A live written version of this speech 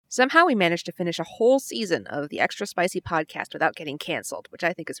Somehow we managed to finish a whole season of the Extra Spicy podcast without getting canceled, which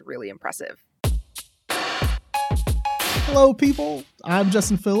I think is really impressive. Hello, people. I'm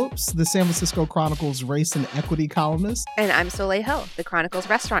Justin Phillips, the San Francisco Chronicle's race and equity columnist. And I'm Soleil Hill, the Chronicle's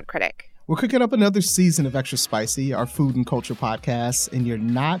restaurant critic. We're cooking up another season of Extra Spicy, our food and culture podcast, and you're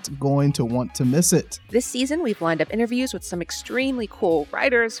not going to want to miss it. This season, we've lined up interviews with some extremely cool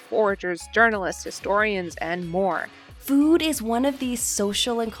writers, foragers, journalists, historians, and more. Food is one of these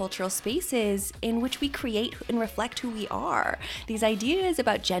social and cultural spaces in which we create and reflect who we are. These ideas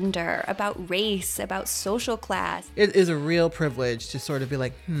about gender, about race, about social class. It is a real privilege to sort of be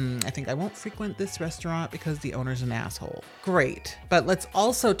like, I think I won't frequent this restaurant because the owner's an asshole. Great. But let's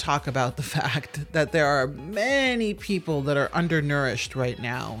also talk about the fact that there are many people that are undernourished right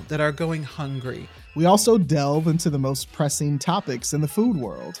now, that are going hungry. We also delve into the most pressing topics in the food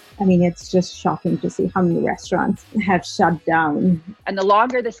world. I mean, it's just shocking to see how many restaurants have shut down. And the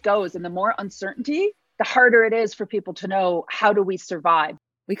longer this goes and the more uncertainty, the harder it is for people to know, how do we survive?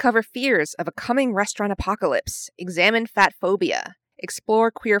 We cover fears of a coming restaurant apocalypse, examine fat phobia, explore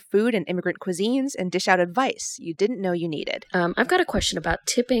queer food and immigrant cuisines, and dish out advice you didn't know you needed. I've got a question about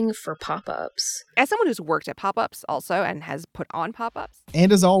tipping for pop-ups. As someone who's worked at pop-ups also and has put on pop-ups.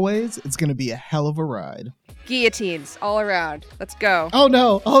 And as always, it's going to be a hell of a ride. Guillotines all around. Let's go. Oh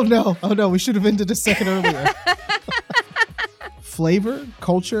no. We should have ended a second earlier. Flavor,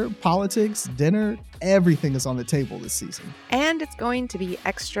 culture, politics, dinner, everything is on the table this season. And it's going to be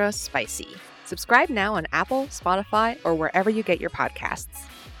extra spicy. Subscribe now on Apple, Spotify, or wherever you get your podcasts.